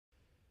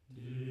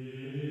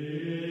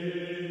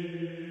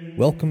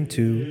Welcome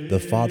to The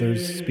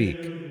Fathers Speak,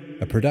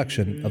 a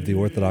production of the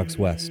Orthodox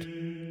West.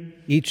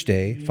 Each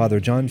day, Father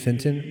John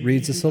Fenton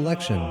reads a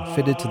selection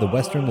fitted to the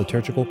Western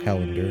liturgical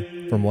calendar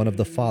from one of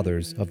the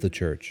Fathers of the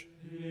Church.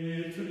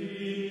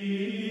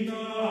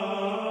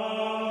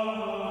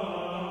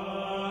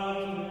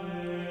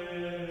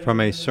 From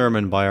a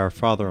sermon by our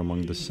Father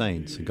among the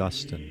Saints,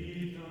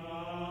 Augustine.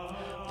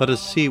 Let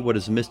us see what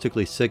is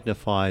mystically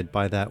signified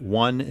by that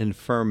one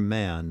infirm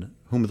man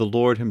whom the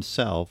Lord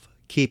himself,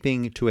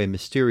 keeping to a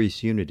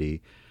mysterious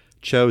unity,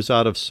 chose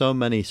out of so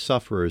many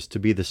sufferers to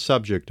be the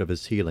subject of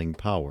his healing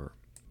power.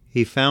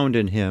 He found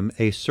in him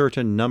a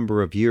certain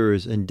number of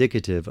years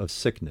indicative of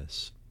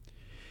sickness.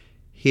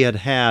 He had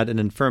had an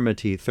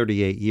infirmity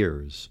 38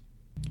 years.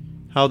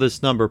 How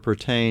this number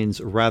pertains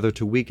rather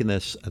to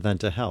weakness than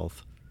to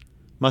health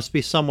must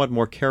be somewhat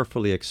more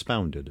carefully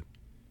expounded.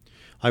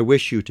 I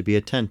wish you to be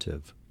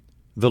attentive.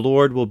 The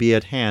Lord will be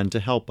at hand to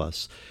help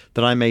us,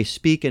 that I may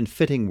speak in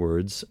fitting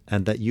words,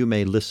 and that you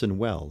may listen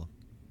well.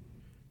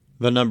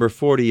 The number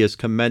 40 is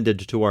commended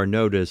to our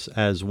notice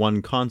as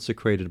one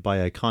consecrated by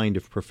a kind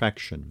of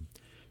perfection.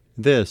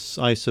 This,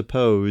 I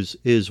suppose,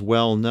 is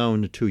well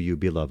known to you,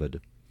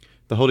 beloved.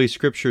 The Holy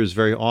Scriptures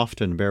very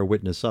often bear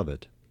witness of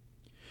it.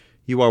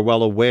 You are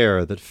well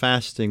aware that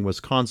fasting was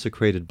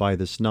consecrated by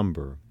this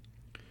number.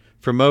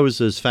 For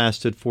Moses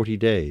fasted 40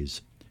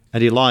 days,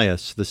 and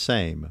Elias the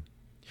same.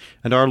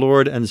 And our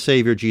Lord and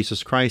Savior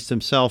Jesus Christ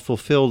himself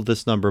fulfilled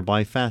this number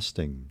by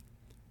fasting.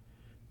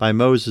 By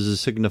Moses is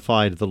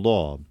signified the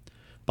law,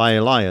 by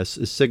Elias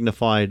is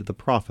signified the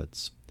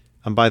prophets,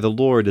 and by the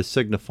Lord is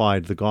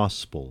signified the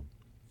gospel.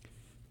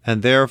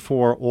 And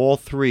therefore all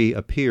three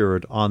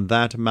appeared on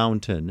that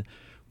mountain,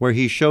 where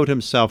he showed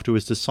himself to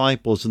his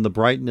disciples in the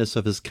brightness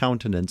of his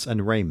countenance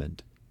and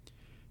raiment.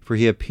 For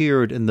he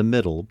appeared in the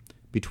middle,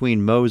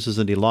 between Moses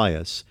and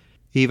Elias,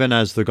 even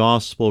as the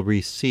gospel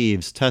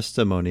receives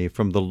testimony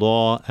from the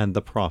law and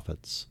the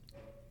prophets.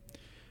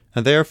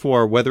 And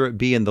therefore, whether it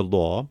be in the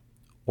law,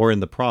 or in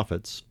the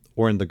prophets,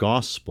 or in the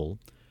gospel,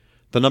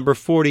 the number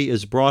 40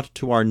 is brought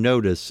to our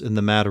notice in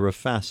the matter of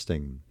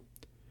fasting.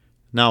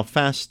 Now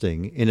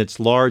fasting, in its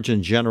large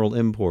and general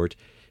import,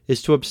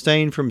 is to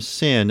abstain from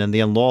sin and the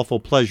unlawful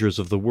pleasures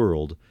of the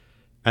world,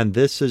 and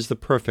this is the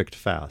perfect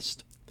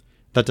fast,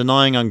 that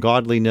denying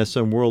ungodliness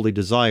and worldly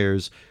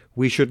desires,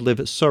 we should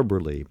live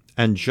soberly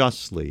and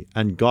justly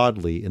and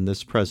godly in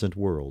this present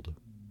world.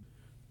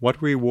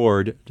 What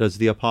reward does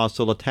the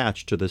apostle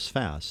attach to this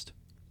fast?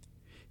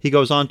 He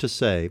goes on to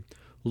say,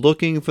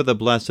 looking for the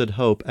blessed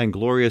hope and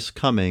glorious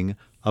coming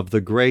of the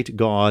great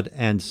God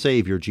and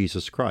Savior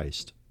Jesus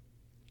Christ.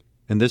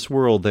 In this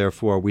world,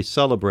 therefore, we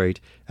celebrate,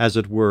 as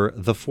it were,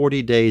 the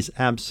 40 days'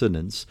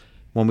 abstinence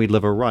when we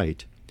live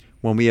aright,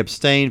 when we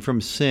abstain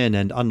from sin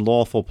and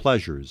unlawful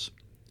pleasures.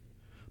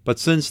 But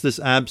since this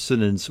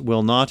abstinence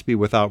will not be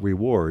without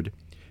reward,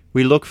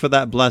 we look for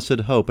that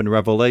blessed hope and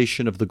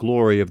revelation of the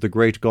glory of the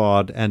great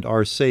God and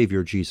our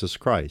Savior Jesus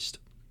Christ.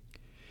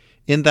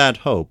 In that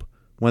hope,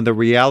 when the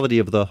reality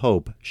of the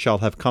hope shall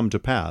have come to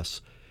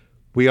pass,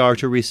 we are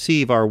to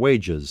receive our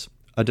wages,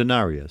 a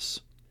denarius.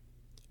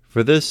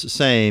 For this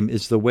same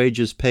is the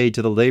wages paid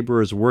to the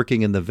laborers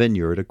working in the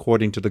vineyard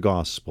according to the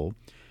gospel,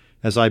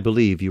 as I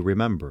believe you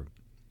remember.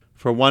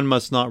 For one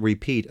must not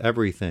repeat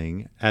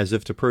everything as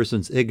if to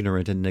persons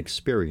ignorant and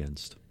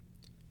inexperienced.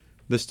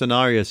 This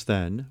denarius,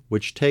 then,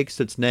 which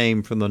takes its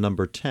name from the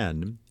number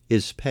 10,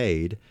 is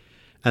paid,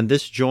 and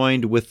this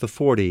joined with the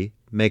 40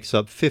 makes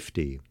up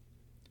 50.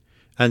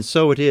 And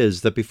so it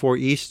is that before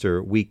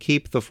Easter we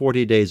keep the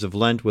 40 days of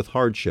Lent with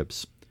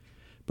hardships,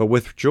 but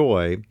with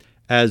joy,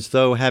 as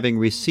though having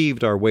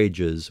received our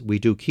wages, we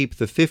do keep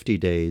the 50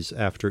 days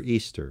after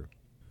Easter.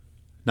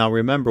 Now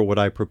remember what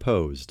I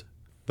proposed,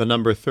 the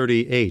number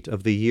 38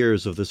 of the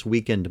years of this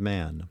weakened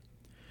man.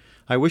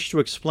 I wish to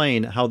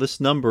explain how this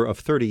number of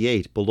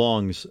 38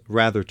 belongs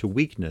rather to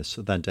weakness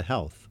than to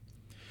health.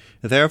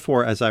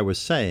 Therefore, as I was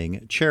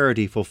saying,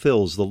 charity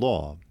fulfills the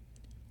law.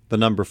 The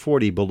number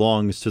 40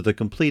 belongs to the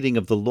completing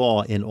of the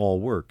law in all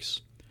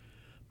works.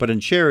 But in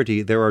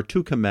charity there are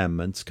 2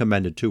 commandments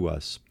commended to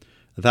us.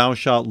 Thou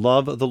shalt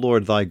love the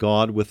Lord thy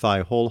God with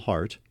thy whole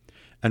heart,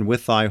 and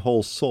with thy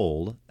whole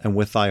soul, and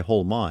with thy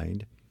whole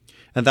mind,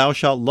 and thou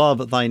shalt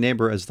love thy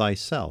neighbor as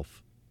thyself.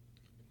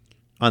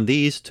 On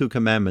these 2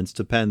 commandments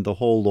depend the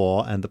whole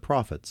law and the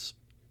prophets.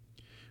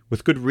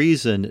 With good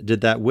reason did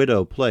that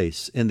widow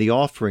place in the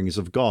offerings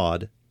of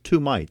God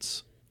 2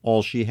 mites,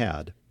 all she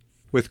had.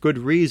 With good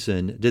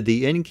reason did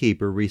the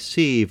innkeeper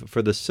receive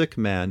for the sick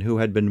man who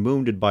had been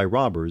wounded by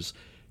robbers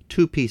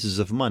 2 pieces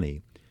of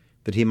money,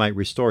 that he might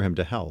restore him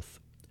to health.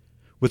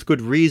 With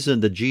good reason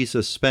did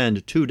Jesus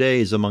spend 2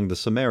 days among the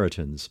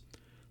Samaritans,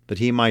 that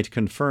he might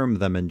confirm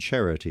them in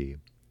charity.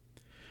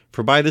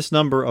 For by this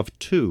number of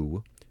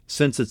 2,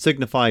 since it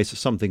signifies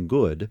something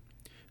good,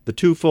 the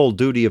twofold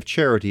duty of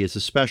charity is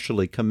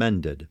especially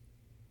commended.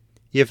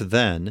 If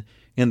then,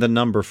 in the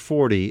number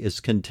 40 is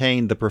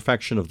contained the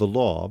perfection of the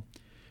law,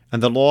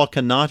 and the law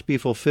cannot be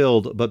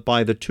fulfilled but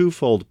by the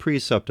twofold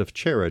precept of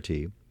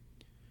charity,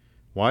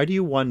 why do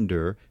you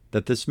wonder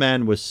that this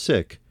man was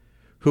sick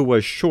who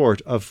was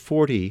short of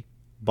 40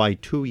 by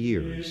 2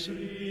 years.